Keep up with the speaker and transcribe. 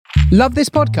Love this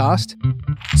podcast?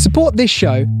 Support this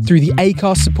show through the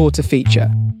Acast supporter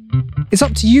feature. It's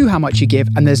up to you how much you give,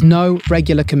 and there's no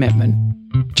regular commitment.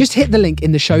 Just hit the link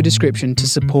in the show description to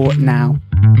support now.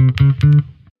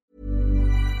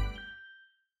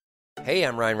 Hey,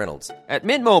 I'm Ryan Reynolds. At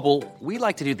Mint Mobile, we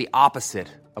like to do the opposite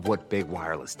of what Big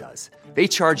Wireless does. They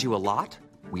charge you a lot,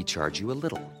 we charge you a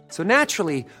little. So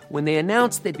naturally, when they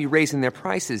announced they'd be raising their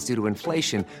prices due to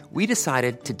inflation, we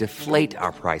decided to deflate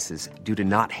our prices due to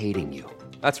not hating you.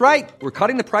 That's right. We're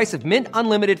cutting the price of Mint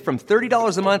Unlimited from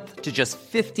 $30 a month to just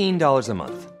 $15 a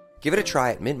month. Give it a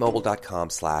try at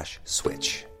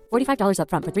mintmobile.com/switch. $45 up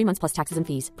front for 3 months plus taxes and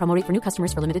fees. Promo rate for new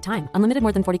customers for limited time. Unlimited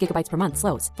more than 40 gigabytes per month.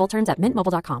 Slows full terms at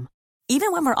mintmobile.com.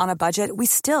 Even when we're on a budget, we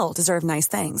still deserve nice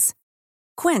things.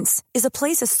 Quince is a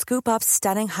place to scoop up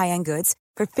stunning high-end goods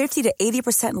for 50 to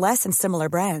 80% less than similar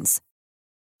brands.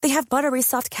 They have buttery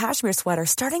soft cashmere sweaters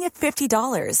starting at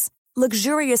 $50,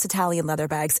 luxurious Italian leather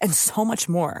bags, and so much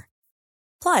more.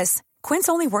 Plus, Quince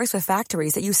only works with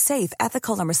factories that use safe,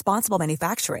 ethical, and responsible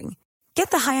manufacturing.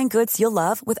 Get the high-end goods you'll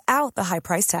love without the high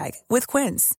price tag with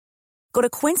Quince. Go to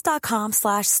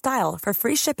quince.com/style for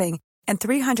free shipping and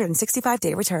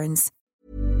 365-day returns.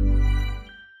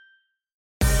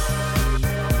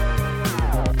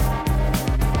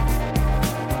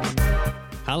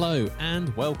 Hello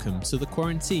and welcome to the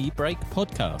Quarantine Break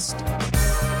podcast.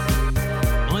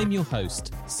 I'm your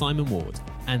host, Simon Ward,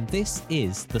 and this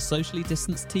is the socially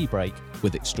distanced tea break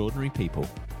with extraordinary people.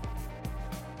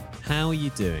 How are you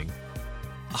doing?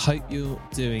 I hope you're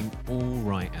doing all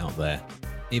right out there.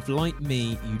 If, like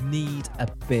me, you need a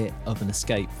bit of an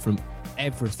escape from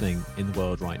everything in the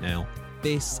world right now,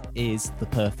 this is the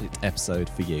perfect episode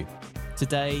for you.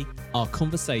 Today, our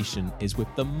conversation is with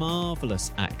the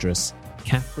marvellous actress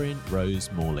Katherine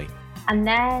Rose Morley. And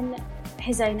then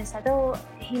his owner said, oh,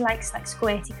 he likes like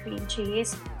squirty cream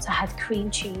cheese. So I had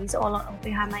cream cheese all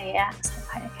behind my ear. So I was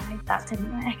like, okay, that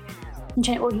didn't work. And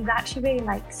you know, well, he actually really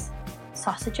likes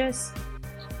sausages.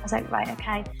 I was like, right,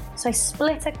 okay. So I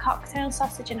split a cocktail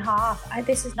sausage in half.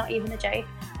 This is not even a joke.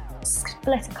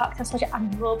 Split a cocktail sausage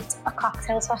and rubbed a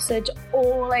cocktail sausage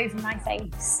all over my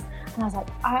face. And I was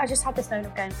like, I just had this moment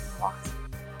of going, what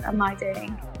am I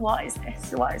doing? What is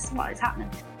this? What is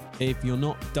happening? If you're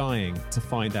not dying to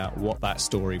find out what that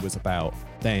story was about,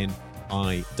 then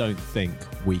I don't think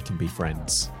we can be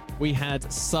friends. We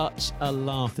had such a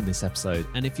laugh in this episode,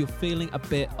 and if you're feeling a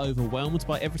bit overwhelmed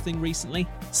by everything recently,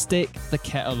 stick the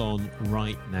kettle on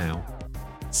right now.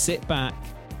 Sit back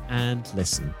and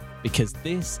listen, because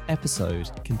this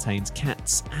episode contains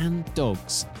cats and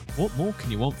dogs. What more can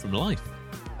you want from life?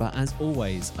 But as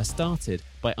always, I started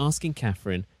by asking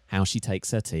Katherine how she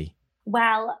takes her tea.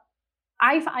 Well,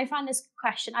 I find this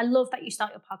question, I love that you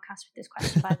start your podcast with this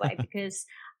question, by the way, because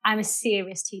I'm a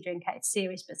serious tea drinker. It's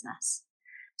serious business.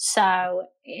 So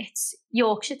it's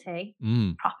Yorkshire tea,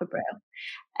 proper brew.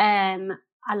 I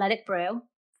let it brew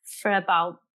for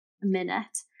about a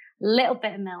minute, a little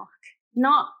bit of milk,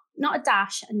 not a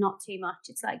dash and not too much.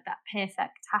 It's like that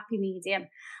perfect happy medium.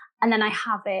 And then I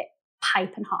have it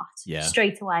piping hot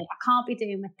straight away. I can't be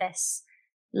doing with this.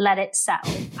 Let it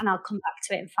settle and I'll come back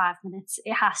to it in 5 minutes.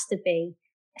 It has to be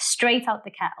straight out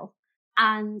the kettle,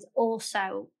 and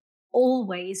also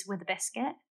always with a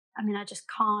biscuit. I mean, I just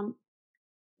can't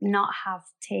not have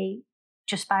tea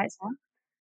just by itself.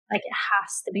 Like, it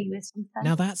has to be with something.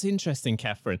 Now that's interesting,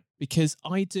 Katherine, because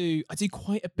I do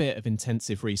quite a bit of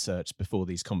intensive research before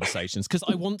these conversations because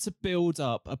I want to build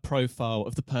up a profile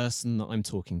of the person that I'm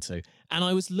talking to. And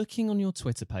I was looking on your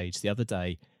Twitter page the other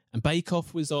day, and Bake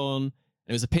Off was on.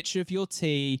 It was a picture of your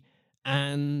tea,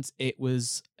 and it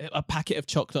was a packet of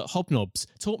chocolate hobnobs.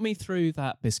 Talk me through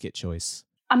that biscuit choice.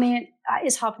 I mean,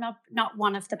 is hobnob not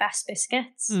one of the best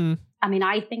biscuits? I mean,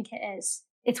 I think it is.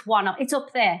 It's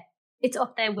up there. It's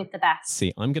up there with the best.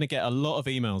 See, I'm going to get a lot of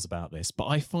emails about this, but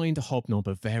I find a hobnob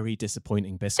a very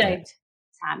disappointing biscuit. Don't,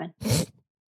 Simon.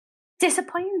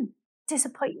 Disappointing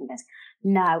biscuit.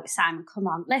 No, Simon, come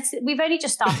on. We've only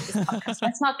just started this podcast.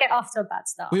 Let's not get off to a bad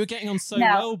start. We were getting on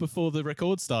well before the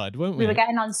record started, weren't we? We were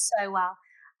getting on so well.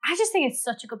 I just think it's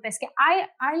such a good biscuit. I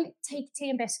take tea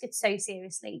and biscuits so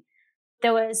seriously.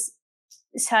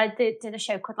 So I did a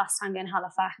show called Last Tango in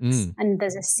Halifax, and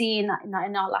there's a scene in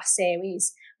our last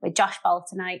series where Josh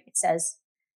Boltonite, it says,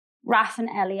 Raph and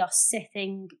Ellie are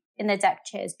sitting in their deck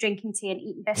chairs, drinking tea and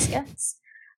eating biscuits.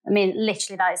 I mean,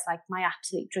 literally, that is like my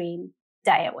absolute dream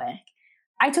day at work.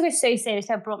 I took it so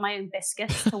seriously, I brought my own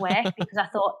biscuits to work because I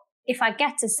thought, if I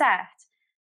get to set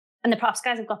and the props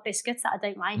guys have got biscuits that I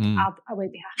don't like, I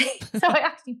won't be happy. So I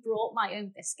actually brought my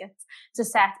own biscuits to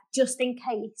set just in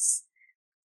case.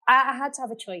 I had to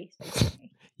have a choice,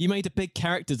 basically. You made a big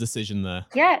character decision there.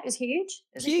 Yeah, it was huge.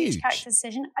 It was Huge. a huge character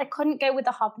decision. I couldn't go with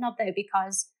the hobnob though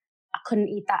because I couldn't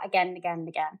eat that again and again and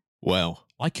again. Well,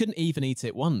 I couldn't even eat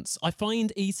it once. I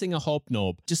find eating a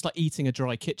hobnob just like eating a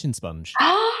dry kitchen sponge.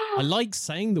 I like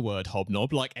saying the word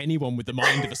hobnob like anyone with the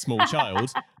mind of a small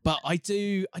child, but I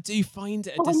do find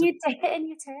it. But when you dip it in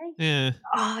your tea, yeah.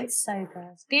 Oh, it's so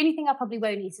good. The only thing I probably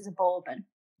won't eat is a bourbon.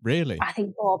 Really? I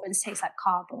think bourbons taste like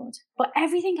cardboard. But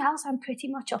everything else I'm pretty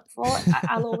much up for.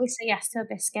 I'll always say yes to a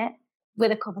biscuit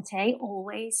with a cup of tea.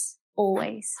 Always.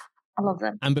 Always. I love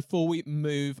them. And before we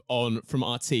move on from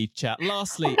our tea chat,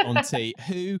 lastly on tea,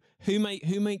 who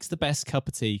makes the best cup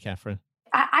of tea, Katherine?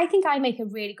 I think I make a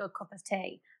really good cup of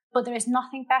tea, but there is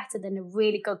nothing better than a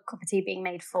really good cup of tea being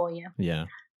made for you. Yeah.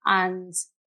 And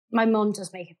my mum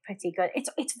does make it pretty good. It's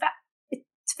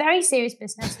very serious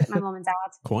business with my mum and dad.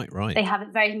 Quite right. They have it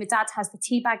very. My dad has the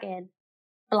tea bag in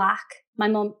black. My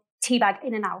mum tea bag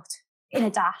in and out in a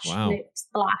dash. Wow. And it's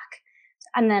black.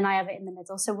 And then I have it in the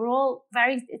middle. So we're all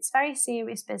it's very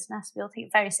serious business. We all take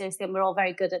it very seriously and we're all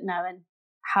very good at knowing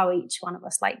how each one of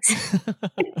us likes it.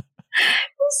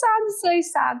 It sounds so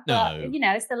sad, but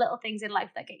it's the little things in life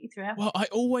that get you through it. Well, I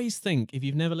always think if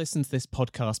you've never listened to this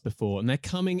podcast before and they're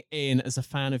coming in as a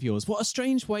fan of yours, what a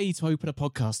strange way to open a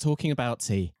podcast talking about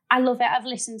tea. I love it. I've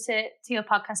listened to your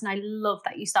podcast and I love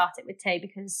that you start it with tea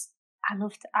because I'm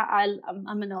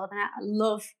a northerner. I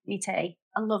love me tea.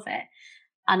 I love it.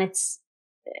 And it's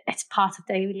part of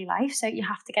daily life, so you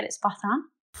have to get it spot on.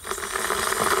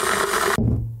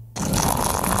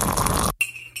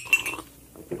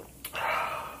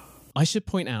 I should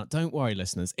point out, don't worry,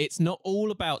 listeners, it's not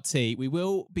all about tea. We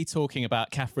will be talking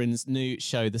about Katherine's new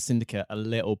show, The Syndicate, a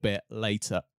little bit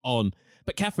later on.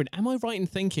 But Katherine, am I right in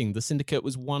thinking The Syndicate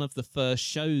was one of the first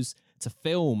shows to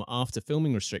film after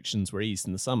filming restrictions were eased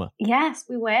in the summer? Yes,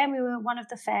 we were. We were one of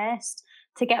the first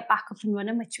to get back up and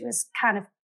running, which was kind of,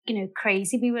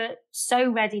 crazy. We were so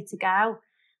ready to go.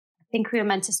 I think we were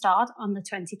meant to start on the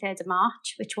 23rd of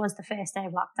March, which was the first day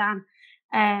of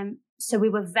lockdown. So we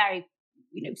were very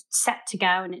set to go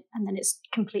and then it's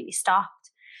completely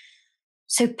stopped.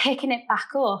 So picking it back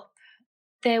up,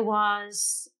 there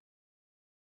was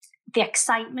the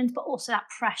excitement, but also that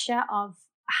pressure of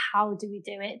how do we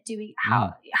do it?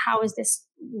 How is this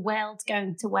world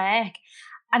going to work?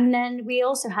 And then we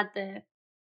also had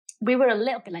we were a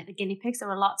little bit like the guinea pigs. There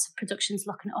were lots of productions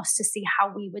looking at us to see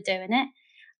how we were doing it.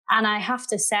 And I have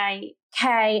to say,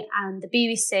 Kay and the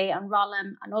BBC and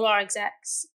Rollum and all our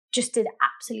execs just did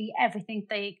absolutely everything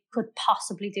they could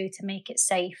possibly do to make it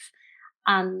safe.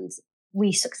 And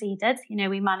we succeeded.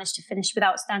 We managed to finish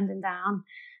without standing down.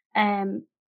 And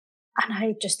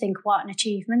I just think what an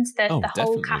achievement. The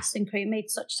whole cast and crew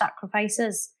made such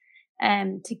sacrifices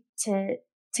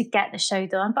to get the show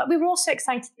done. But we were also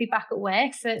excited to be back at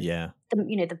work for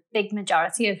the big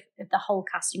majority of the whole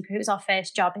cast and crew. It was our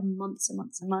first job in months and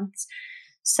months and months.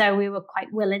 So we were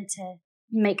quite willing to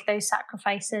make those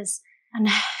sacrifices. And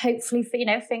hopefully,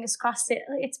 fingers crossed,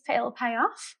 it'll pay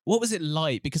off. What was it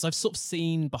like? Because I've sort of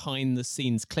seen behind the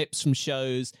scenes clips from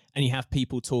shows and you have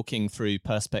people talking through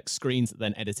Perspex screens that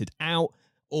then edited out,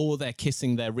 or they're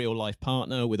kissing their real life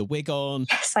partner with a wig on.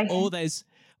 Yes,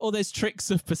 or there's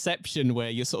tricks of perception where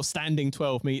you're sort of standing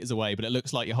 12 meters away, but it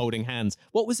looks like you're holding hands.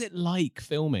 What was it like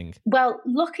filming? Well,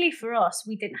 luckily for us,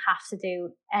 we didn't have to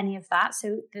do any of that.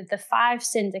 So the 5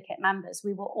 Syndicate members,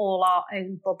 we were all our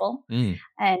own bubble.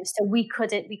 So we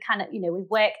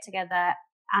worked together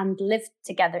and lived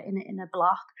together in a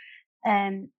block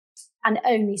and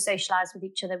only socialised with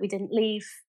each other. We didn't leave,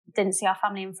 didn't see our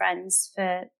family and friends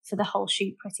for the whole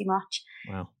shoot pretty much.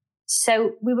 Wow.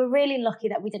 So we were really lucky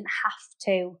that we didn't have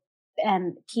to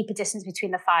keep a distance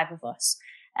between the 5 of us.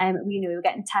 We were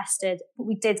getting tested, but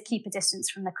we did keep a distance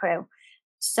from the crew.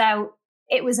 So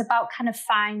it was about kind of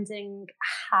finding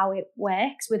how it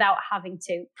works without having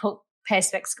to put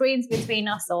Perspex screens between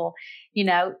us or,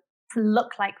 to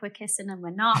look like we're kissing and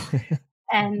we're not.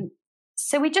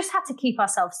 So we just had to keep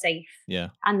ourselves safe.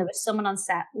 Yeah. And there was someone on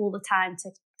set all the time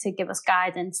to give us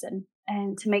guidance and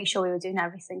to make sure we were doing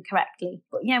everything correctly.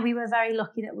 But yeah, we were very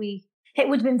lucky that it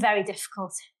would have been very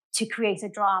difficult to create a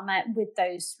drama with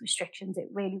those restrictions. It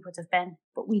really would have been.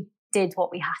 But we did what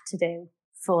we had to do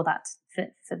for that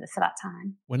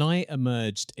time. When I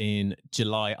emerged in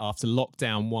July after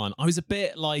lockdown 1, I was a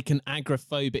bit like an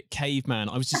agoraphobic caveman.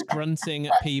 I was just grunting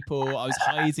at people. I was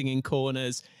hiding in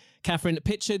corners. Katherine,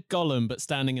 picture Gollum, but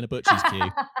standing in a butcher's queue.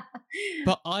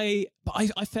 But I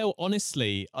felt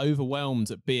honestly overwhelmed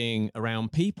at being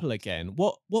around people again.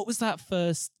 What was that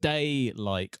first day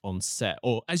like on set?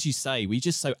 Or as you say, were you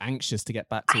just so anxious to get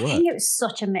back to work? I think it was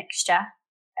such a mixture.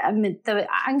 I mean, they were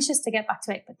anxious to get back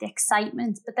to it, but the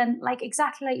excitement, but then like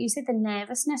exactly like you said, the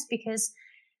nervousness, because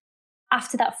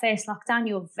after that first lockdown,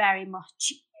 you're very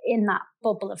much in that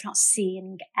bubble of not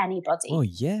seeing anybody. Oh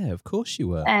yeah, of course you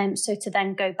were. So to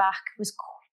then go back was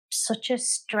such a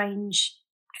strange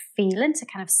feeling to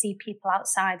kind of see people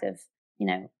outside of, you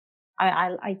know,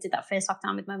 I did that first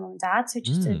lockdown with my mum and dad. So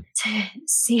just to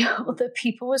see other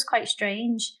people was quite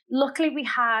strange. Luckily, we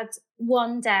had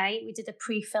one day, we did a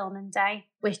pre-filming day,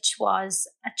 which was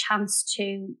a chance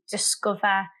to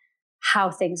discover how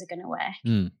things are going to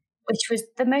work, which was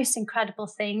the most incredible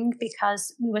thing,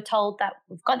 because we were told that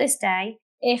we've got this day.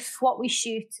 If what we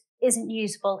shoot isn't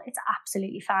usable, it's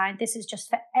absolutely fine. This is just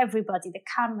for everybody, the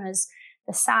cameras,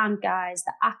 the sound guys,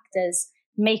 the actors,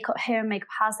 makeup, hair and makeup,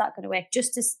 how's that going to work?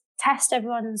 Just to test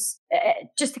everyone's,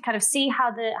 just to kind of see how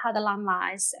the land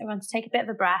lies, everyone to take a bit of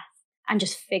a breath and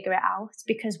just figure it out,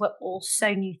 because we're all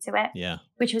so new to it,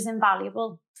 which was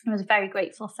invaluable. I was very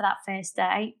grateful for that first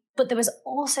day. But there was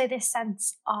also this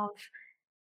sense of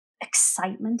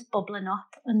excitement bubbling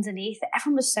up underneath.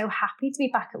 Everyone was so happy to be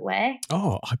back at work.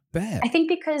 Oh, I bet. I think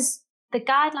because the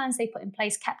guidelines they put in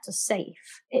place kept us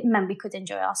safe, it meant we could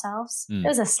enjoy ourselves. There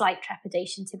was a slight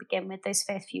trepidation to begin with, those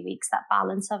first few weeks, that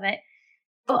balance of it.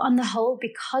 But on the whole,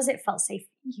 because it felt safe,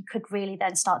 you could really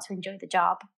then start to enjoy the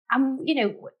job. And, you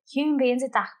know, human beings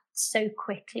adapt so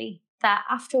quickly that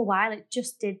after a while, it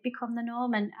just did become the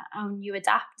norm, and you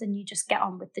adapt and you just get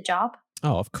on with the job.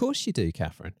 Oh, of course you do,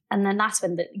 Katherine. And then that's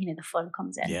when the fun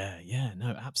comes in. Yeah,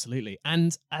 no, absolutely.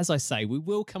 And as I say, we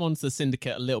will come on to the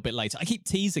Syndicate a little bit later. I keep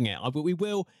teasing it, but we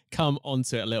will come on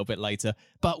to it a little bit later.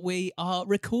 But we are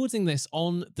recording this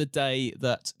on the day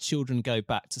that children go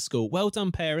back to school. Well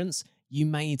done, parents. You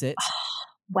made it.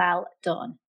 Well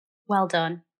done. Well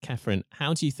done. Katherine,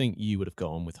 how do you think you would have got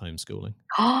on with homeschooling?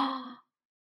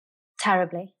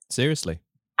 Terribly. Seriously?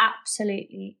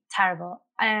 Absolutely terrible.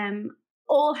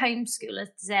 All homeschoolers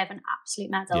deserve an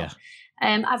absolute medal.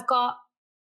 Yeah. I've got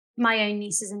my own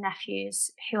nieces and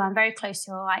nephews who I'm very close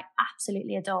to, who I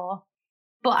absolutely adore,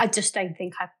 but I just don't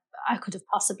think I could have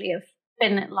possibly have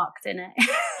been locked in a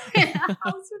house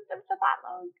with them for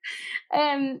that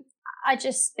long. I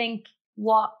just think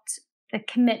what the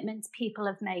commitments people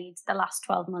have made the last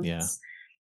 12 months,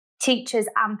 teachers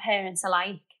and parents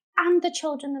alike, and the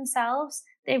children themselves,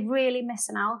 they're really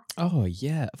missing out. Oh,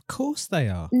 yeah, of course they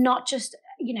are. Not just,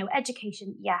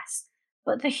 education, yes,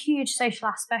 but the huge social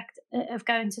aspect of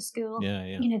going to school.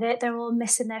 Yeah. They're all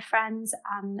missing their friends.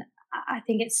 And I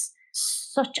think it's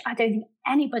I don't think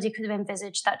anybody could have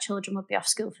envisaged that children would be off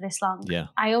school for this long. Yeah.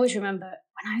 I always remember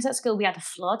when I was at school, we had a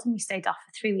flood and we stayed off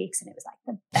for 3 weeks, and it was like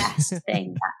the best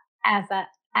thing that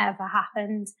ever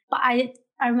happened. But I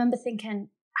remember thinking,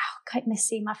 I can't miss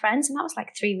seeing my friends. And that was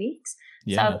like 3 weeks.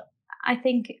 Yeah. So I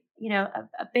think,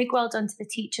 a big well done to the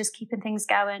teachers keeping things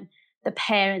going, the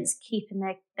parents keeping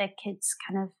their kids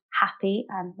kind of happy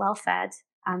and well fed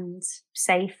and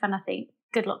safe. And I think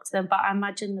good luck to them. But I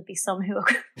imagine there'll be some who are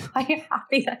quite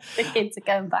happy that the kids are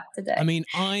going back today. I mean,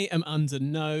 I am under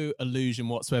no illusion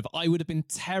whatsoever. I would have been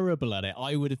terrible at it.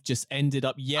 I would have just ended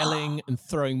up yelling and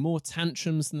throwing more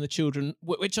tantrums than the children,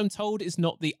 which I'm told is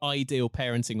not the ideal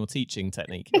parenting or teaching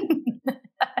technique.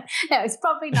 No, it's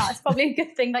probably not. It's probably a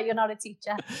good thing that you're not a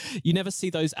teacher. You never see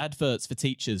those adverts for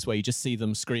teachers where you just see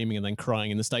them screaming and then crying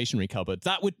in the stationery cupboard.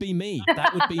 That would be me.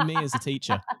 That would be me as a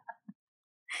teacher.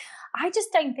 I just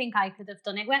don't think I could have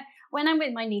done it. When I'm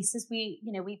with my nieces, we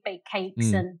bake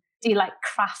cakes and do like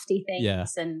crafty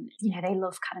things, and they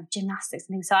love kind of gymnastics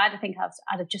and things. So I think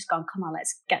I'd have just gone, come on,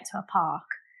 let's get to a park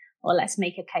or let's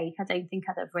make a cake. I don't think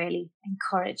I'd have really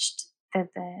encouraged the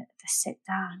sit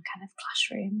down kind of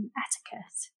classroom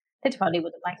etiquette. They probably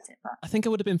would have liked it, but I think I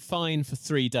would have been fine for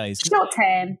 3 days. Short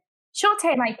term,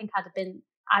 I think I'd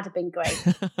have been great.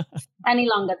 Any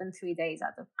longer than 3 days,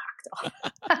 I'd have cracked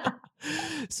off.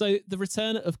 So the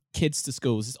return of kids to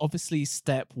schools is obviously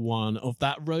step one of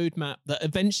that roadmap that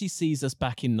eventually sees us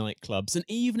back in nightclubs. And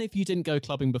even if you didn't go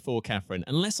clubbing before, Katherine,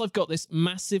 unless I've got this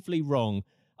massively wrong,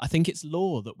 I think it's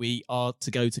law that we are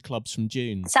to go to clubs from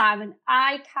June. Simon,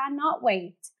 I cannot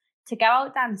wait to go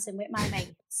out dancing with my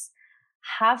mates,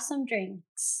 have some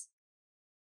drinks,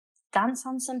 dance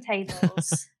on some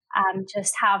tables, and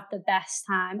just have the best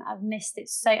time. I've missed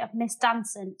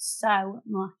dancing so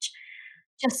much.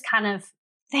 Just kind of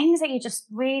things that you just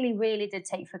really, really did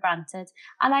take for granted.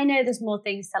 And I know there's more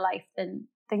things to life than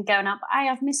going out, but I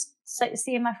have missed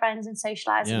seeing my friends and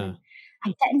socialising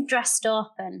and getting dressed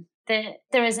up. And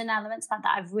there is an element to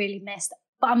that I've really missed.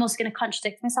 But I'm also going to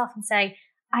contradict myself and say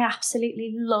I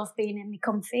absolutely love being in my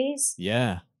comfies.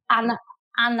 Yeah. And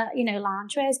And,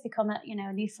 loungewear has become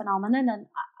a new phenomenon. And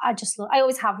I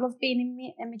always have loved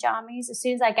being in my jammies. As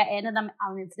soon as I get in and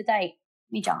I'm in for the day,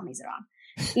 my jammies are on,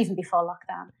 even before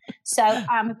lockdown. So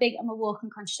I'm a walking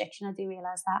contradiction. I do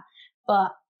realise that.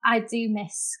 But I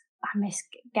miss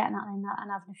getting out in that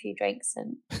and having a few drinks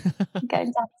and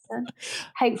going dancing.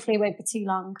 Hopefully it won't be too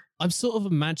long. I'm sort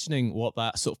of imagining what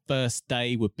that sort of first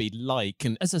day would be like.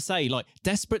 And as I say, like,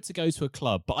 desperate to go to a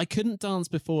club, but I couldn't dance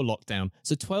before lockdown.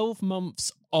 So 12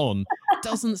 months on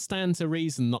doesn't stand to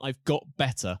reason that I've got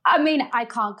better. I mean, I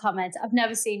can't comment. I've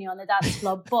never seen you on a dance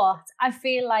floor, but I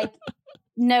feel like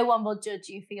no one will judge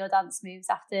you for your dance moves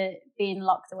after being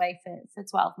locked away for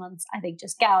 12 months. I think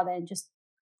just get out there and just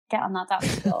get on that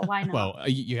dance floor. Why not? Well,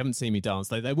 you haven't seen me dance,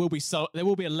 though. There will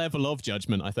be a level of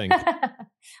judgment, I think.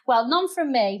 Well, none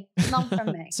from me. None from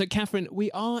me. So, Katherine,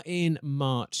 we are in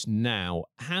March now.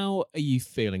 How are you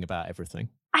feeling about everything?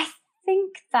 I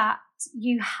think that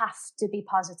you have to be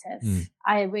positive.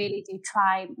 I really do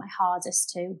try my hardest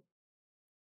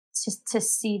to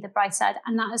see the bright side,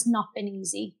 and that has not been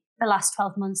easy. The last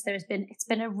 12 months, it's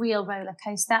been a real roller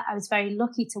coaster. I was very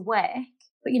lucky to work,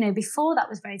 but before that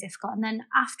was very difficult, and then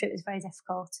after it was very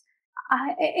difficult.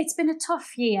 It's been a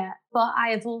tough year, but I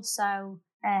have also,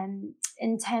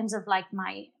 in terms of like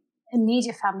my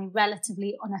immediate family,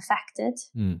 relatively unaffected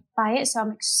by it. So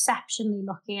I'm exceptionally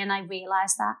lucky, and I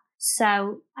realise that.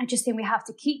 So I just think we have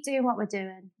to keep doing what we're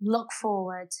doing, look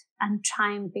forward, and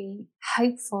try and be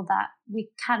hopeful that we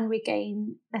can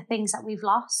regain the things that we've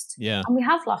lost. Yeah. And we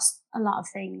have lost a lot of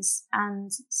things.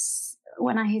 And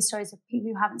when I hear stories of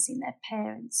people who haven't seen their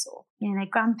parents or their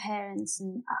grandparents,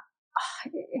 and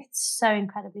it's so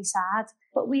incredibly sad.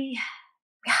 But we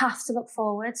have to look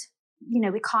forward.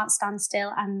 We can't stand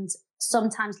still. And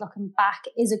sometimes looking back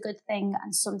is a good thing,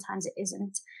 and sometimes it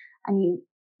isn't. And you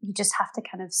just have to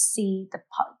kind of see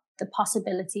the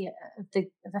possibility of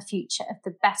a future, of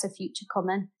the better future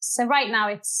coming. So right now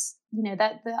it's,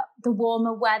 the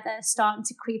warmer weather starting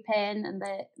to creep in and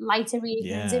the lighter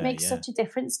evenings. It makes such a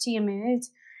difference to your mood.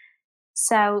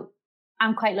 So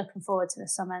I'm quite looking forward to the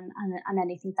summer and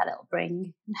anything that it'll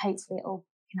bring. And hopefully we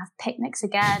can have picnics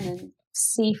again and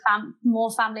see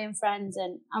more family and friends.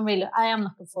 And I am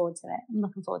looking forward to it. I'm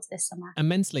looking forward to this summer. And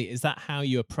mentally, is that how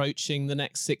you're approaching the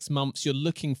next 6 months? You're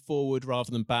looking forward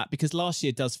rather than back? Because last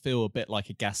year does feel a bit like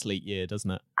a gaslit year, doesn't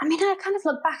it? I mean, I kind of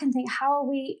look back and think, how are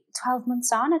we 12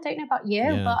 months on? I don't know about you,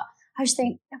 but I just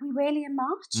think, are we really in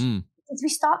March? Did we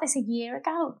start this a year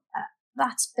ago?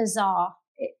 That's bizarre.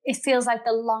 It feels like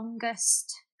the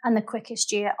longest and the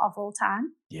quickest year of all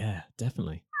time. Yeah,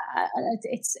 definitely.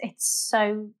 It's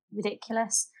so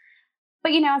ridiculous.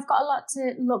 But, I've got a lot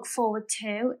to look forward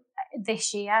to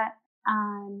this year.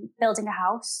 Building a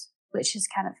house, which is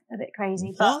kind of a bit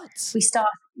crazy. What? But we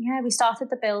started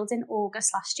the build in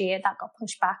August last year. That got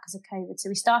pushed back because of COVID. So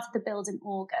we started the build in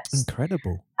August.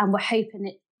 Incredible. And we're hoping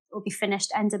it will be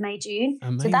finished end of May, June.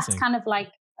 Amazing. So that's kind of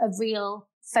like a real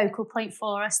focal point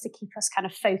for us to keep us kind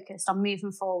of focused on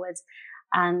moving forward.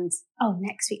 And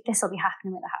next week this will be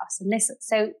happening with the house, and this.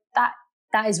 So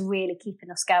that is really keeping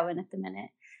us going at the minute.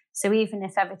 So even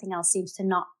if everything else seems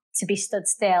to be stood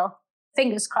still,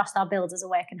 fingers crossed our builders are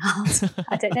working hard.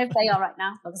 I don't know if they are right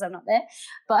now because I'm not there,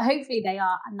 but hopefully they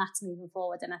are, and that's moving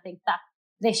forward. And I think that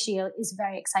this year is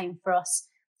very exciting for us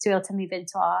to be able to move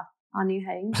into our new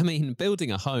home. I mean,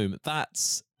 building a home,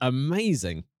 that's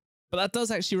amazing. But that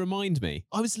does actually remind me,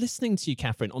 I was listening to you,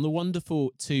 Katherine, on the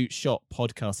wonderful Two Shot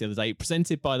podcast the other day,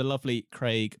 presented by the lovely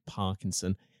Craig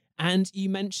Parkinson. And you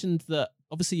mentioned that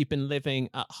obviously you've been living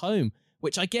at home,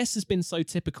 which I guess has been so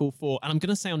typical for, and I'm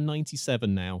going to sound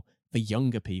 97 now, for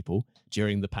younger people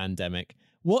during the pandemic.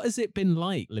 What has it been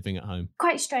like living at home?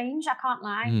 Quite strange, I can't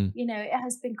lie. It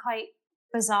has been quite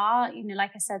bizarre.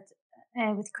 Like I said,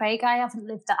 with Craig, I haven't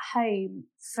lived at home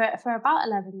for about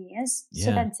 11 years. Yeah.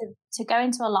 So then to go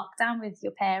into a lockdown with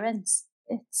your parents,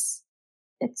 it's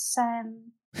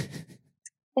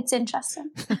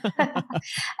interesting.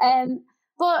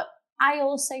 But I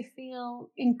also feel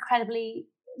incredibly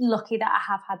lucky that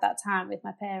I have had that time with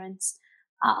my parents.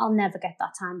 I'll never get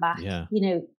that time back. Yeah.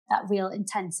 That real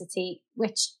intensity,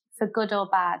 which for good or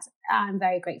bad, I'm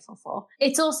very grateful for.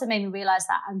 It's also made me realise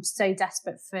that I'm so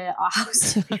desperate for our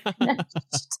house to be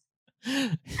finished.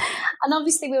 And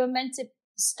obviously we were meant to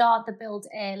start the build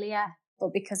earlier,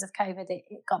 but because of COVID,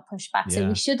 it got pushed back. So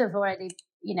we should have already,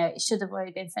 it should have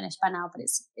already been finished by now, but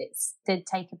it did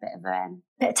take a bit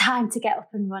of time to get up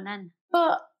and running.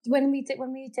 But when we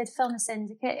did film the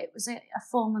Syndicate, it was a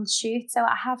 4-month shoot. So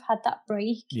I have had that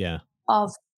break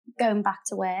of going back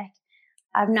to work.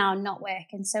 I'm now not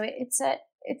working. So it's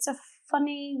a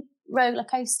funny roller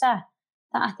coaster.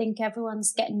 that I think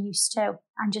everyone's getting used to,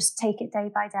 and just take it day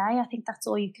by day. I think that's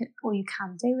all you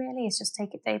can do really, is just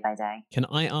take it day by day. Can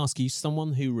I ask you,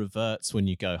 someone who reverts when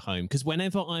you go home? Because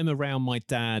whenever I'm around my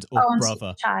dad or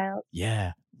brother, child.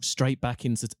 Yeah, straight back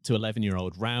into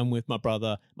 11-year-old, round with my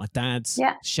brother. My dad's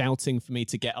shouting for me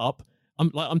to get up.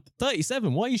 I'm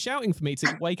 37. Why are you shouting for me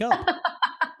to wake up?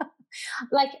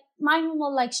 Like my mum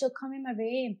will she'll come in my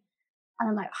room and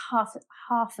I'm like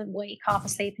half awake, half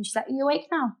asleep, and she's like, "Are you awake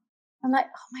now?" I'm like,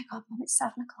 "Oh my God, Mum, it's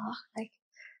 7 o'clock. Like,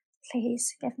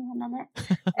 please give me a minute."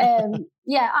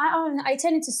 I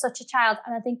turn into such a child,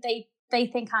 and I think they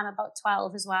think I'm about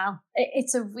 12 as well.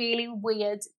 It's a really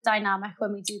weird dynamic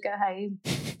when we do go home.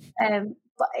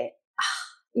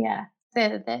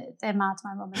 They're mad,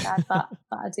 my mum and dad, but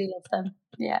I do love them.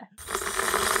 Yeah.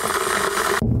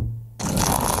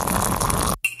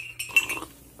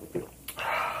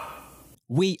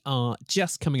 We are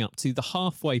just coming up to the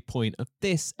halfway point of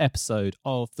this episode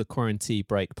of the Quarantine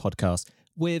Break podcast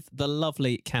with the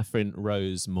lovely Katherine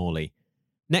Rose Morley.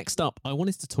 Next up, I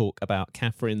wanted to talk about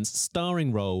Katherine's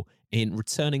starring role in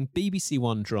returning BBC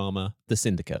One drama The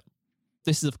Syndicate.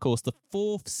 This is, of course, the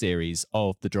 4th series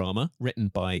of the drama, written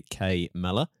by Kay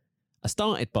Mellor. I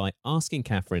started by asking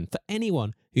Katherine, for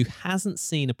anyone who hasn't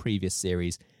seen a previous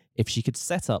series, if she could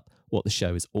set up what the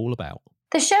show is all about.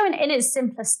 The show, in its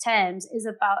simplest terms, is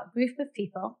about a group of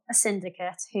people, a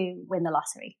syndicate, who win the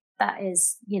lottery. That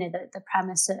is, the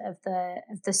premise of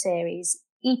the series.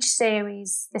 Each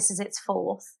series, this is its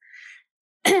 4th,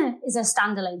 is a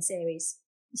standalone series.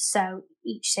 So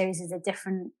each series is a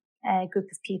different group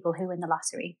of people who win the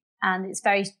lottery, and it's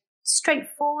very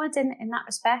straightforward in that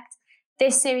respect.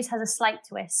 This series has a slight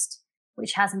twist,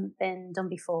 which hasn't been done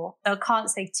before. So I can't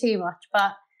say too much,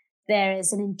 but there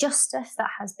is an injustice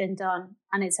that has been done,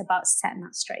 and it's about setting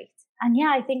that straight. And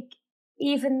yeah, I think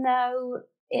even though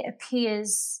it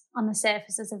appears on the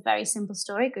surface as a very simple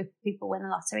story, a group of people win the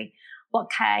lottery, what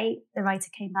the writer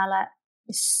Kay Mellor,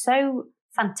 is so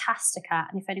fantastic at,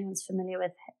 and if anyone's familiar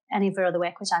with any of her other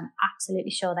work, which I'm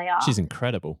absolutely sure they are. She's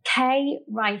incredible. Kay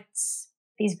writes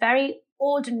these very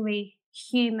ordinary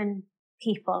human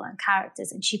people and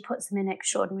characters, and she puts them in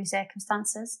extraordinary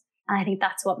circumstances. And I think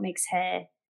that's what makes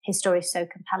his story so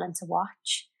compelling to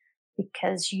watch,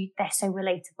 because they're so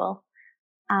relatable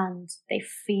and they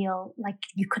feel like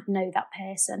you could know that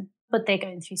person, but they're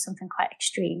going through something quite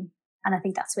extreme. And I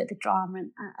think that's where the drama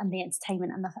and the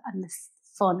entertainment and the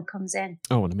fun comes in.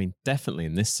 Oh, and I mean, definitely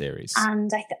in this series.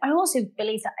 And I also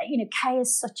believe that, Kay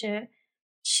is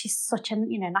she's such a,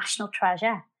 national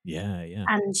treasure. Yeah, yeah.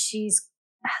 And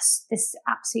has this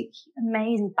absolutely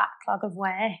amazing backlog of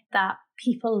work that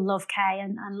people love Kay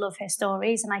and love her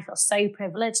stories. And I feel so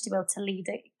privileged to be able to lead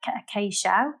a Kay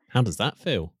show. How does that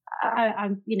feel?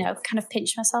 I'm kind of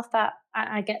pinch myself that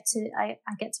I get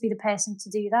to be the person to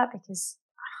do that, because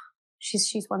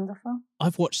she's wonderful.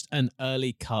 I've watched an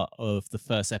early cut of the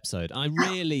first episode. I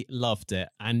really loved it.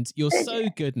 And you're so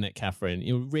good in it, Katherine.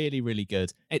 You're really, really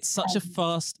good. It's such a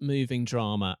fast-moving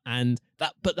drama.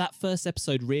 But that first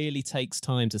episode really takes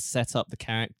time to set up the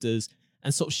characters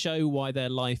and sort of show why their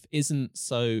life isn't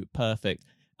so perfect.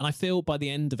 And I feel by the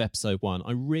end of episode 1,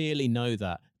 I really know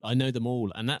that. I know them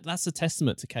all. And that's a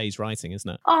testament to Kay's writing, isn't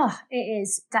it? Oh, it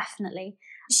is, definitely.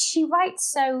 Her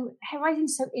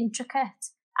writing's so intricate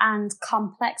and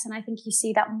complex, and I think you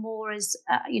see that more as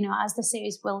as the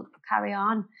series will carry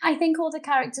on. I think all the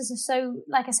characters are so,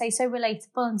 like I say, so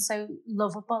relatable and so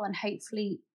lovable, and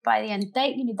hopefully by the end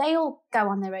they all go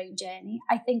on their own journey.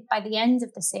 I think by the end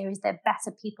of the series they're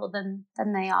better people than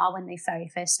they are when they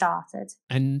very first started.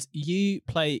 And you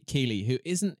play Keely, who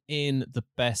isn't in the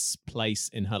best place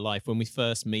in her life when we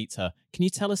first meet her. Can you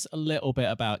tell us a little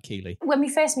bit about Keely? When we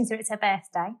first meet her, it's her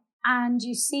birthday. And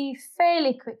you see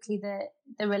fairly quickly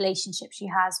the relationship she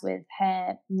has with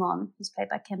her mum, who's played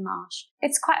by Kim Marsh.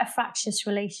 It's quite a fractious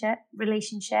relationship.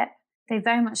 They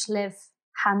very much live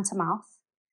hand to mouth.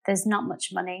 There's not much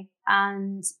money.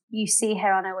 And you see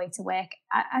her on her way to work.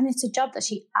 And it's a job that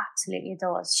she absolutely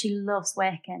adores. She loves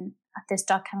working at this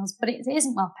dog kennels, but it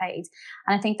isn't well paid.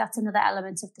 And I think that's another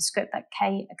element of the script that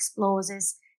Kay explores,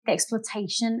 is the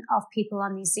exploitation of people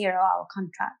on these 0-hour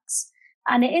contracts.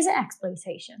 And it is an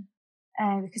exploitation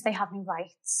because they have no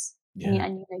rights. Yeah.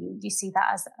 And you see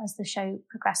that as the show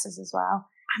progresses as well.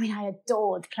 I mean, I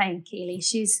adored playing Keely.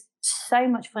 She's so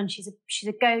much fun. She's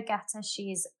a go-getter.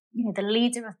 She's the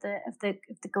leader of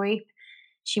the group.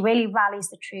 She really rallies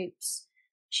the troops.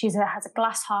 She has a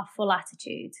glass half full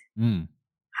attitude. Mm.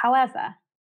 However,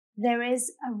 there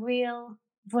is a real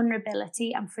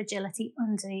vulnerability and fragility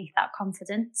underneath that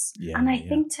confidence. Yeah, and I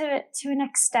think to an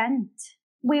extent,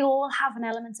 we all have an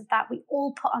element of that. We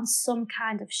all put on some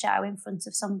kind of show in front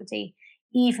of somebody,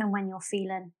 even when you're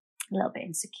feeling a little bit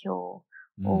insecure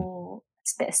or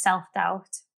a bit of self-doubt.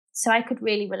 So I could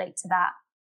really relate to that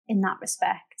in that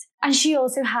respect. And she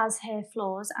also has her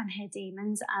flaws and her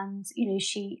demons. And, you know,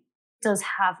 she does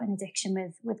have an addiction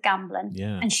with gambling.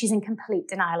 Yeah. And she's in complete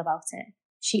denial about it.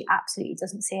 She absolutely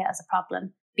doesn't see it as a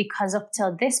problem, because up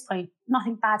till this point,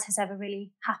 nothing bad has ever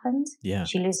really happened. Yeah.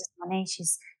 She loses money.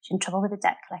 She's in trouble with a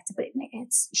debt collector, but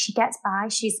she gets by.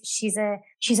 She's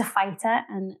a fighter,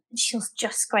 and she'll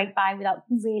just scrape by without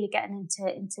really getting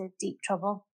into deep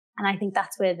trouble. And I think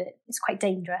that's where it's quite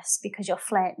dangerous, because you're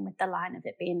flirting with the line of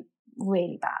it being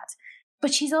really bad.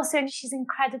 But she's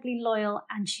incredibly loyal,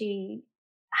 and she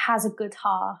has a good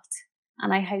heart.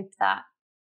 And I hope that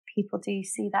people do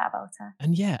see that about her.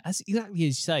 And yeah, exactly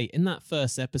as you say, in that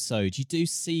first episode, you do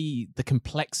see the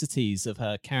complexities of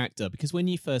her character, because when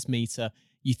you first meet her,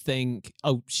 you think,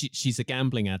 oh, she's a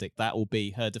gambling addict. That will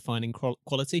be her defining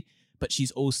quality. But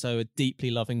she's also a deeply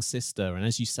loving sister. And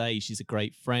as you say, she's a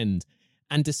great friend.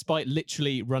 And despite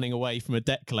literally running away from a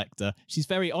debt collector, she's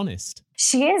very honest.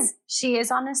 She is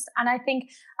honest. And I think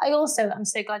I'm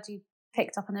so glad you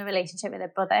picked up on the relationship with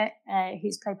her brother,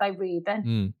 who's played by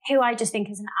Ruben, who I just think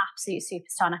is an absolute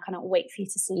superstar. And I cannot wait for you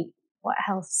to see what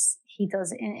else he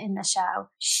does in the show.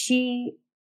 She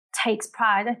takes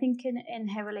pride, I think, in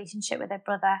her relationship with her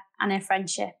brother and her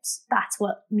friendships. That's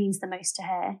what means the most to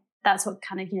her. That's what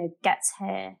kind of, you know, gets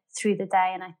her through the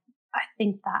day. And I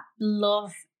think that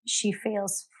love she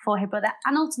feels for her brother,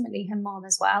 and ultimately her mom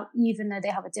as well, even though they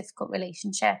have a difficult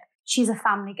relationship. She's a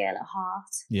family girl at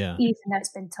heart, even though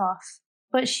it's been tough.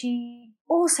 But she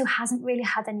also hasn't really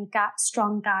had any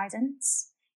strong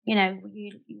guidance. You know,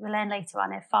 you learn later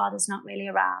on her father's not really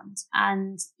around,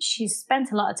 and she's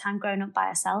spent a lot of time growing up by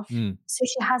herself. So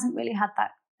she hasn't really had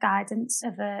that guidance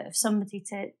of somebody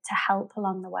to help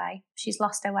along the way. She's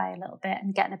lost her way a little bit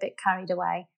and getting a bit carried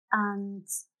away. And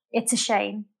it's a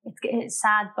shame. It's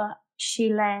sad, but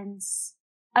she learns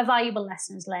a valuable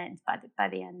lessons learned by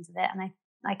the end of it. And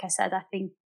like I said, I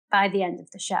think by the end of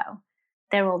the show,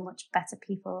 they're all much better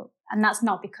people. And that's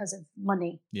not because of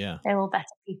money. Yeah. They're all better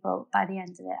people by the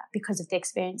end of it because of the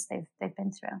experience they've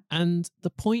been through. And the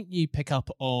point you pick up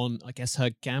on, I guess,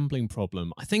 her gambling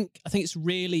problem, I think it's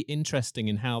really interesting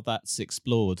in how that's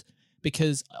explored,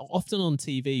 because often on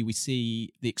TV we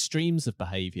see the extremes of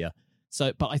behavior.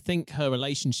 But I think her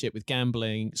relationship with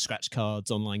gambling, scratch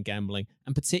cards, online gambling,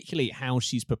 and particularly how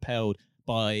she's propelled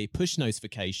by push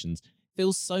notifications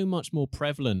feels so much more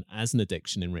prevalent as an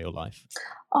addiction in real life.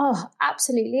 Oh,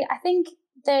 absolutely. I think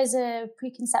there's a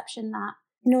preconception that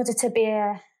in order to be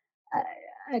a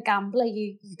gambler,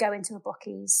 you go into a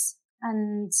bookies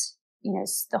and, you know,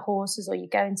 the horses, or you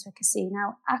go into a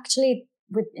casino. Actually,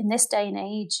 in this day and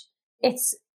age,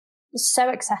 it's so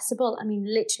accessible. I mean,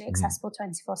 literally accessible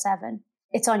 24/7.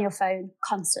 It's on your phone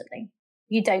constantly.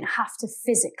 You don't have to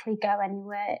physically go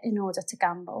anywhere in order to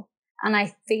gamble. And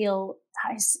I feel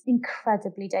that is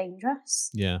incredibly dangerous.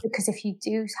 Yeah. Because if you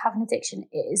do have an addiction,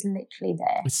 it is literally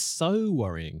there. It's so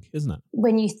worrying, isn't it?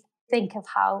 When you think of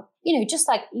how, you know, just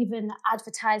like even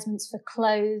advertisements for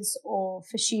clothes or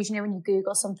for shoes, you know, when you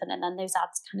Google something and then those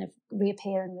ads kind of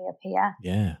reappear.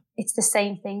 Yeah. It's the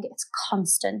same thing. It's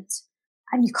constant.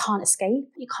 And you can't escape.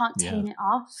 You can't turn it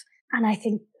off. And I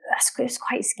think it's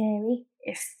quite scary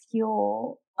if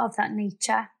you're of that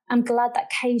nature. I'm glad that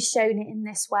Kay's shown it in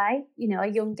this way. You know, a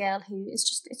young girl who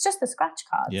is it's just the scratch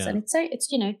cards, and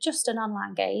it's you know, just an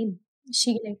online game.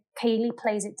 She, you know, Kaylee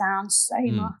plays it down so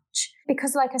much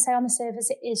because, like I say, on the surface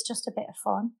it is just a bit of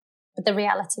fun, but the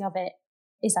reality of it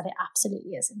is that it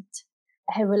absolutely isn't.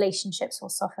 Her relationships will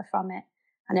suffer from it.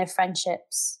 And her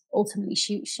friendships, ultimately,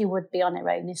 she would be on her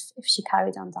own if she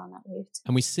carried on down that route.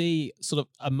 And we see sort of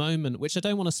a moment, which I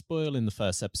don't want to spoil in the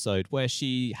first episode, where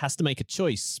she has to make a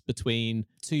choice between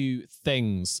two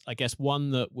things. I guess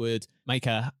one that would make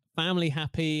her family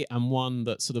happy and one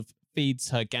that sort of feeds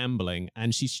her gambling.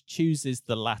 And she chooses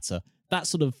the latter. That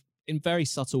sort of, in very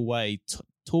subtle way,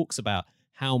 talks about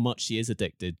how much she is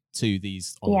addicted to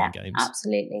these online games.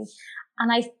 Absolutely.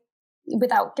 And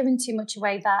without giving too much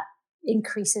away, that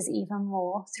increases even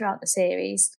more throughout the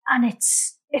series, and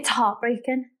it's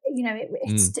heartbreaking. You know,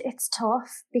 it's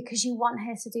tough because you want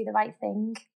her to do the right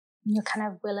thing, and you're kind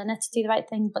of willing her to do the right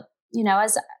thing. But you know,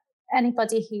 as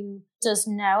anybody who does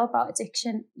know about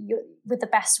addiction, with the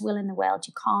best will in the world,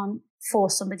 you can't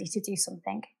force somebody to do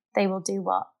something. They will do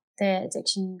what their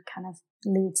addiction kind of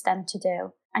leads them to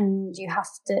do, and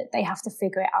they have to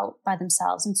figure it out by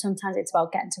themselves. And sometimes it's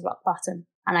about getting to rock bottom.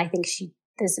 And I think she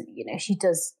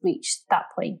does reach that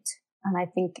point And I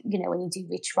think, when you do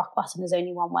reach rock bottom, there's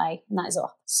only one way, and that is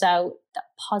up. So that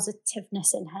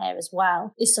positiveness in her as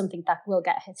well is something that will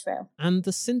get her through. And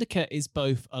The Syndicate is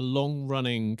both a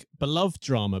long-running, beloved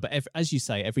drama, but as you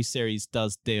say, every series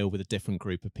does deal with a different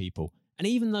group of people. And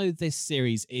even though this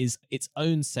series is its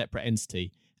own separate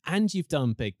entity, and you've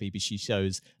done big BBC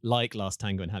shows like Last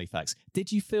Tango in Halifax,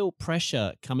 did you feel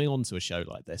pressure coming onto a show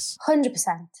like this? 100%.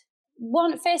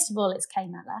 First of all, it's Kay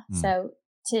Miller, so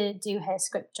to do her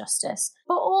script justice.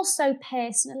 But also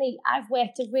personally, I've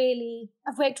worked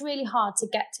really hard to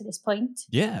get to this point.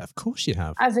 Yeah, of course you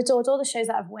have. I've adored all the shows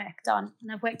that I've worked on,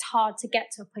 and I've worked hard to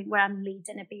get to a point where I'm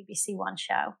leading a BBC One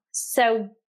show. So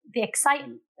the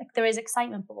excitement, there is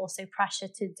excitement, but also pressure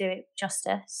to do it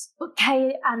justice. But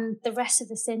Kay and the rest of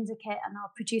the Syndicate and our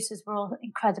producers were all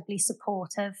incredibly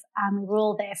supportive, and we were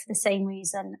all there for the same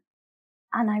reason.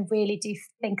 And I really do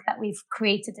think that we've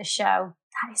created a show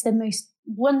that is the most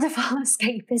wonderful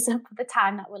escapism for the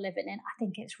time that we're living in. I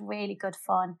think it's really good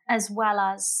fun, as well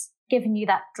as giving you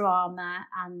that drama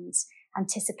and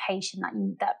anticipation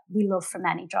that we love from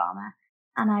any drama.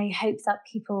 And I hope that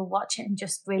people watch it and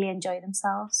just really enjoy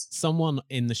themselves. Someone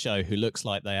in the show who looks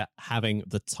like they're having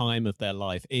the time of their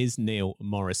life is Neil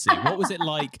Morrissey. What was it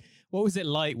like? What was it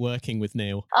like working with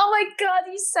Neil? Oh my God,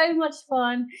 he's so much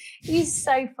fun. He's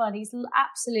so fun. He's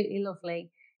absolutely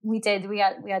lovely. We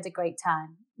had a great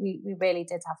time. We really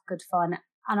did have good fun.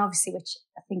 And obviously, which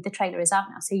I think the trailer is out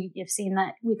now, so you've seen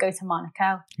that we go to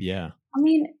Monaco. Yeah. I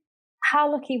mean,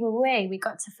 how lucky were we? We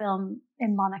got to film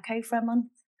in Monaco for a month.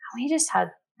 We just had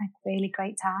a really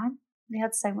great time. We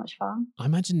had so much fun. I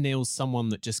imagine Neil's someone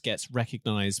that just gets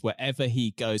recognised wherever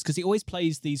he goes, because he always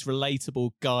plays these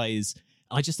relatable guys.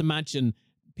 I just imagine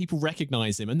people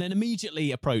recognise him and then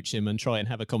immediately approach him and try and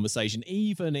have a conversation,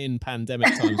 even in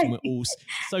pandemic times when we're all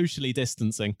socially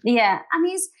distancing. Yeah, and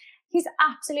he's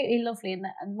absolutely lovely.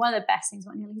 And one of the best things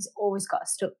about Neil, he's always got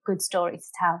a good story to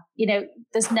tell.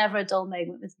 There's never a dull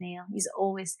moment with Neil. He's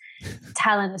always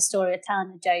telling a story or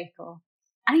telling a joke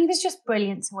and he was just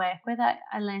brilliant to work with.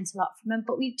 I learned a lot from him,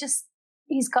 but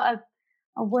he's got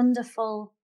a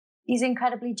wonderful, he's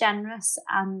incredibly generous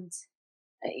and,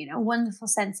 a wonderful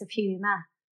sense of humour.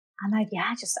 And I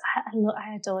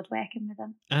adored working with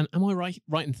him. And am I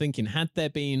right in thinking, had there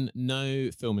been no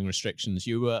filming restrictions,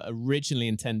 you were originally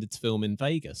intended to film in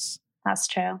Vegas? That's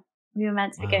true. We were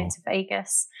meant to be going to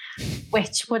Vegas,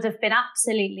 which would have been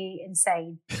absolutely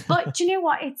insane. But do you know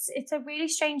what? It's a really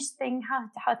strange thing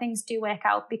how things do work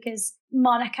out, because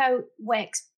Monaco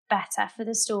works better for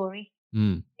the story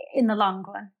in the long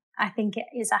run. I think it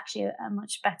is actually a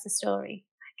much better story.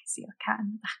 I can see your cat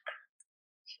in the background.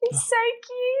 She's so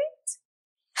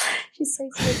cute. She's so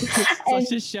sweet.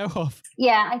 Such a show off.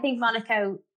 Yeah, I think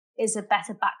Monaco is a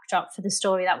better backdrop for the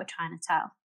story that we're trying to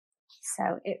tell.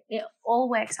 So it all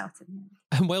works out in the end.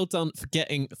 And well done for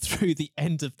getting through the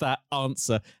end of that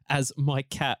answer as my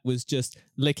cat was just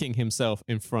licking himself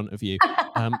in front of you.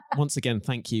 Once again,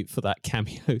 thank you for that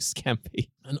cameo, Scampy.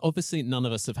 And obviously none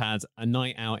of us have had a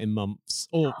night out in months,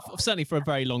 or certainly for a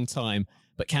very long time.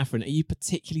 But Katherine, are you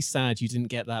particularly sad you didn't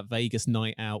get that Vegas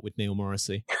night out with Neil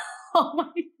Morrissey?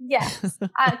 Yes,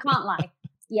 I can't lie.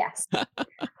 Yes,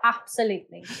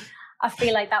 absolutely. I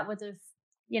feel like that would have,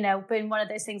 been one of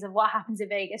those things of what happens in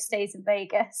Vegas stays in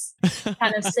Vegas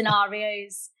kind of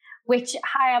scenarios, which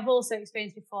I have also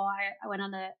experienced before. I went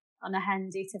on a hen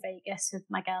do to Vegas with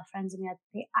my girlfriends and we had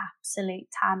the absolute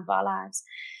time of our lives.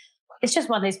 It's just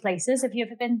one of those places. Have you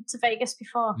ever been to Vegas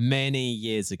before? Many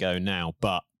years ago now,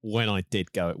 but when I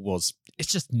did go,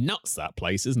 it's just nuts, that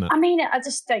place, isn't it? I mean, I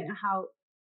just don't know how.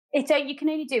 You can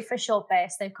only do it for a short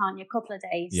burst, though, can't you? A couple of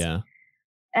days. Yeah.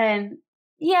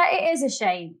 Yeah, it is a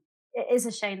shame. It is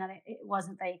a shame that it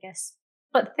wasn't Vegas.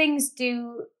 But things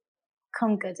do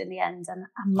come good in the end. And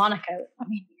Monaco, I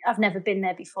mean, I've never been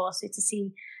there before. So to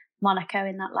see Monaco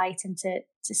in that light and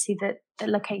to see the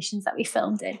locations that we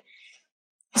filmed in,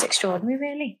 it's extraordinary,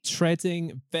 really.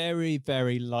 Treading very,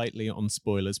 very lightly on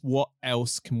spoilers, what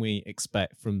else can we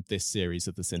expect from this series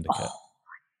of The Syndicate?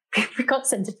 We got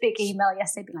sent a big email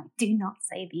yesterday being like, do not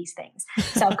say these things.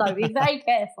 So I've got to be very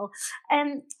careful.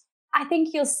 I think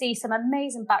you'll see some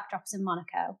amazing backdrops in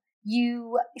Monaco.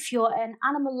 If you're an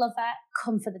animal lover,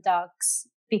 come for the dogs,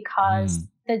 because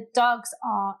the dogs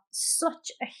are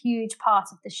such a huge part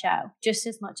of the show, just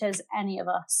as much as any of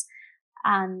us.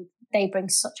 And they bring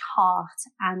such heart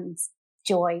and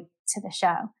joy to the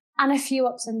show. And a few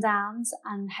ups and downs,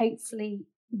 and hopefully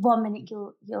 1 minute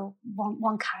you'll want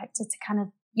one character to kind of,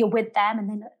 you're with them, and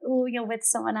then you're with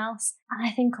someone else. And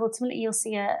I think ultimately you'll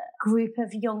see a group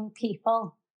of young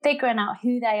people figuring out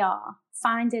who they are,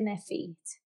 finding their feet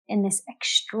in this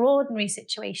extraordinary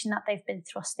situation that they've been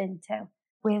thrust into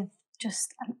with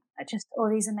just all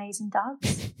these amazing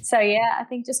dogs. So yeah, I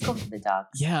think just come for the dogs.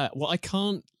 Yeah, well, I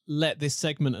can't let this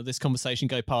segment of this conversation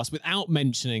go past without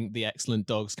mentioning the excellent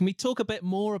dogs. Can we talk a bit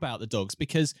more about the dogs?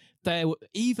 Because they were,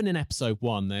 even in episode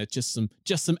 1, they're just some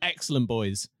excellent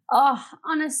boys. Oh,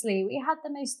 honestly, we had the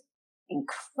most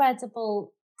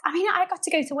incredible. I mean, I got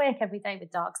to go to work every day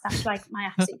with dogs. That's like my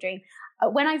absolute dream.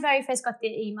 When I very first got the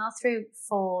email through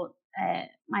for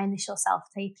my initial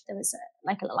self-tape, there was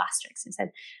like a little asterisk. It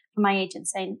said, from my agent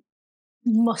saying,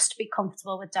 must be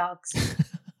comfortable with dogs.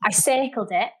 I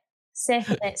circled it, sent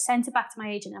it back to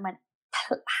my agent and went,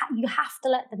 you have to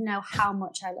let them know how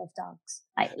much I love dogs.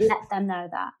 Like, let them know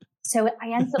that. So I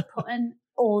ended up putting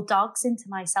all dogs into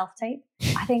my self-tape.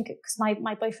 I think because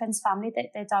my boyfriend's family,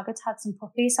 their dog had some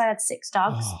puppies. So I had 6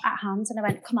 dogs at hand and I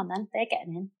went, come on then, they're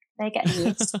getting in. They're getting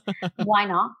used. Why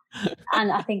not?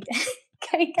 And I think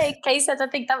Kay said, I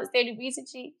think that was the only reason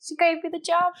she gave me the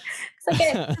job.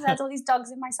 Because I had all these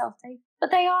dogs in my self-tape.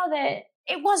 But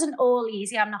it wasn't all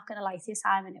easy. I'm not going to lie to you,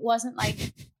 Simon. It wasn't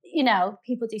like,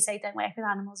 people do say don't work with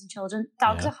animals and children.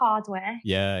 Dogs are hard work.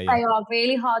 Yeah. They are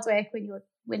really hard work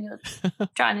when you're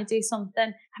trying to do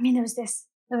something. I mean, there was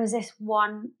this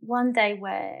one day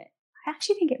where I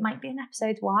actually think it might be in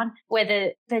episode 1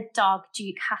 where the dog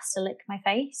Duke has to lick my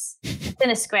face. It's in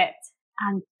a script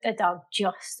and the dog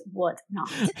just would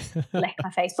not lick my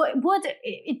face. But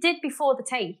it did before the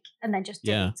take and then just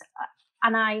didn't.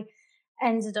 And I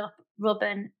ended up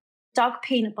rubbing dog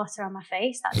peanut butter on my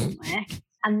face. That didn't work.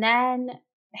 And then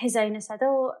his owner said,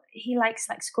 oh, he likes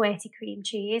like squirty cream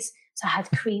cheese. So I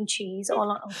had cream cheese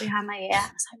all behind my ear. I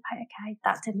was like, right, okay,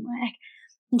 that didn't work.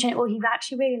 And Jane, he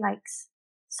actually really likes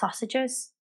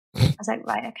sausages. I was like,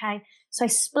 right, okay. So I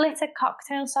split a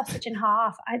cocktail sausage in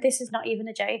half. This is not even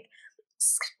a joke.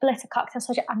 Split a cocktail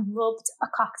sausage and rubbed a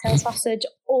cocktail sausage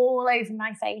all over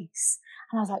my face.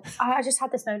 And I was like, I just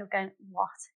had this moment of going, what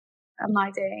am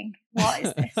I doing? What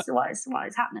is this? what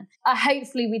is happening?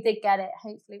 Hopefully we did get it.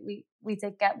 Hopefully we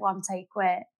did get one take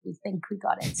where we think we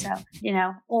got it. So,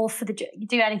 all for you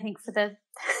do anything for the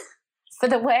for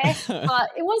the work.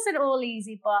 But it wasn't all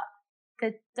easy, but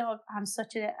the dog, I'm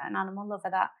such an animal lover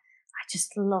that I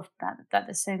just love that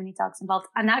there's so many dogs involved.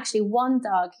 And actually one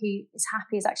dog who is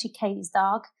Happy is actually Kay's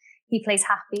dog. He plays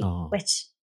Happy, which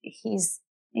he's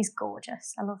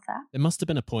gorgeous. I love that. There must have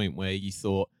been a point where you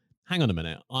thought, hang on a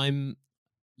minute, I'm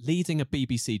leading a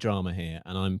BBC drama here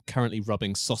and I'm currently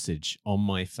rubbing sausage on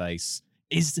my face.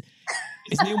 Is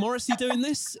Neil Morrissey doing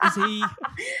this? Is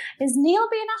Neil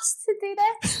being asked to do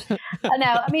this? I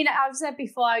know. I mean, I've said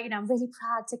before, I'm really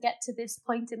proud to get to this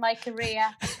point in my career.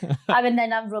 And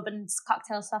then I'm rubbing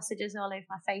cocktail sausages all over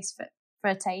my face for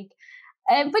a take.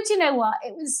 But you know what?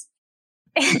 It was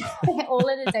all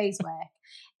in a day's work.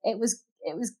 It was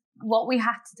what we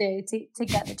had to do to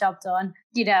get the job done.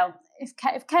 If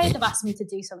Kay had asked me to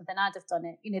do something, I'd have done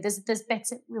it. There's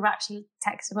bits, we were actually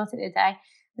texting about it today.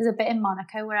 There's a bit in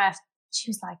Monaco where she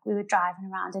was like, we were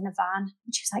driving around in a van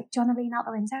and she was like, do you want to lean out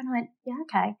the window? And I went, yeah,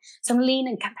 okay. So I'm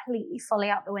leaning completely fully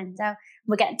out the window and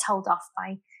we're getting told off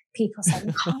by people saying,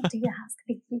 you can't do that. It's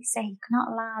the BBC. You're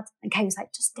not allowed. And Kay was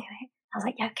like, just do it. I was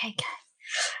like, yeah, okay, Kay.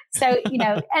 So,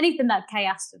 anything that Kay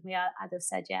asked of me, I'd have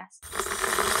said yes.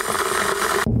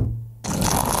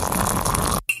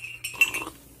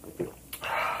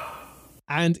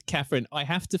 And Katherine, I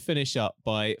have to finish up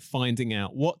by finding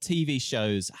out what TV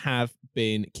shows have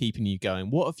been keeping you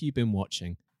going. What have you been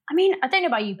watching? I mean, I don't know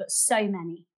about you, but so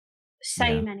many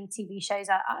TV shows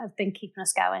have been keeping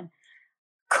us going.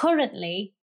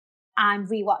 Currently, I'm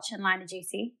rewatching Line of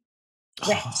Duty.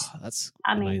 That's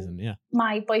amazing, yeah.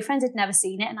 My boyfriend had never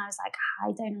seen it and I was like,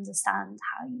 I don't understand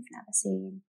how you've never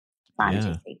seen Line of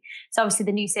Duty. So obviously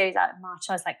the new series out in March,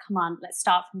 I was like, come on, let's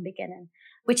start from the beginning,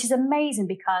 which is amazing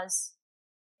because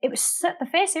the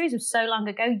first series was so long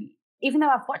ago. Even though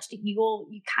I've watched it,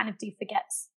 you kind of do forget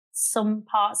some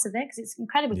parts of it because it's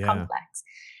incredibly complex.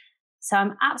 So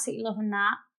I'm absolutely loving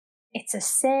that. It's a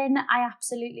Sin I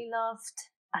absolutely loved.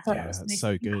 I thought it was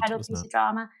so good, incredible piece of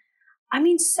drama. I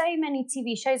mean, so many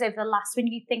TV shows over the last, when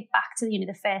you think back to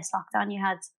the first lockdown, you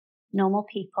had Normal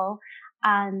People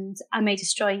and I May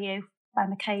Destroy You by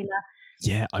Michaela.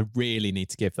 Yeah, I really need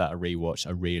to give that a rewatch.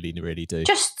 I really, really do.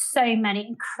 Just so many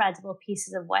incredible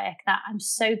pieces of work that I'm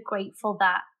so grateful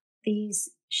that these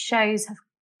shows have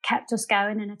kept us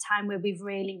going in a time where we've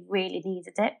really, really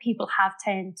needed it. People have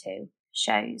turned to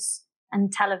shows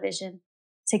and television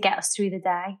to get us through the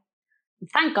day. And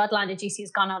thank God Line of Duty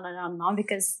has gone on and on and on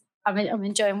because I'm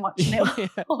enjoying watching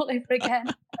it all over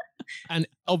again. And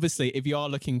obviously, if you are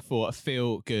looking for a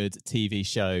feel-good TV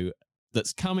show,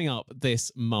 that's coming up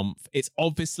this month. It's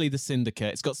obviously the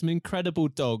Syndicate. It's got some incredible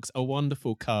dogs, a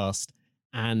wonderful cast,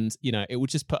 and, you know, it will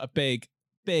just put a big,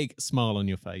 big smile on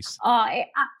your face. Oh, it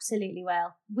absolutely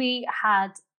will. We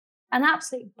had an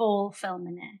absolute ball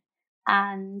filming it.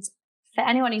 And for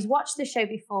anyone who's watched the show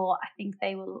before, I think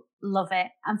they will love it.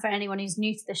 And for anyone who's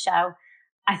new to the show,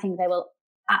 I think they will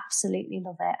absolutely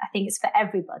love it. I think it's for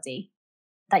everybody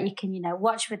that you can, you know,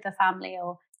 watch with the family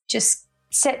or just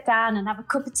sit down and have a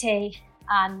cup of tea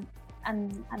and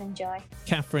enjoy.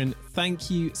 Katherine, thank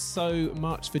you so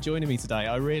much for joining me today.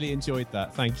 I really enjoyed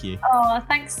that. Thank you. Oh,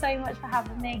 thanks so much for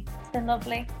having me. It's been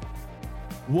lovely.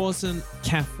 Wasn't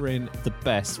Katherine the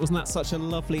best? Wasn't that such a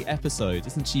lovely episode?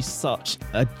 Isn't she such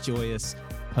a joyous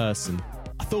person?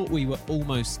 I thought we were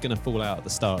almost going to fall out at the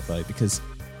start though, because,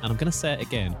 and I'm going to say it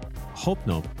again,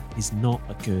 Hobnob is not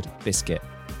a good biscuit.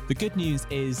 The good news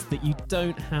is that you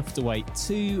don't have to wait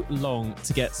too long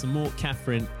to get some more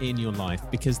Katherine in your life,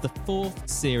 because the 4th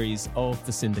series of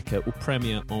The Syndicate will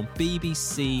premiere on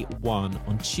BBC One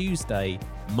on Tuesday,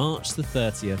 March the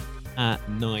 30th at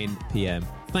 9 p.m.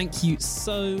 Thank you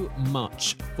so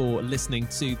much for listening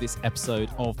to this episode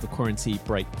of the Quarantine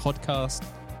Break podcast.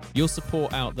 Your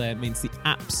support out there means the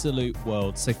absolute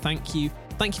world. So thank you.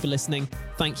 Thank you for listening.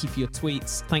 Thank you for your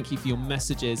tweets. Thank you for your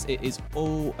messages. It is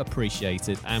all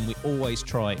appreciated, and we always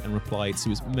try and reply to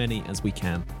as many as we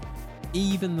can.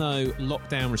 Even though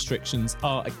lockdown restrictions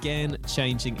are again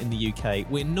changing in the UK,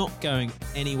 we're not going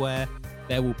anywhere.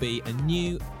 There will be a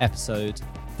new episode,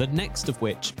 the next of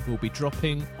which will be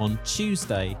dropping on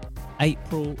Tuesday,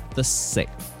 April the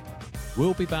 6th.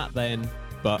 We'll be back then,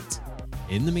 but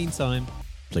in the meantime,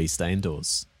 please stay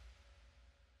indoors.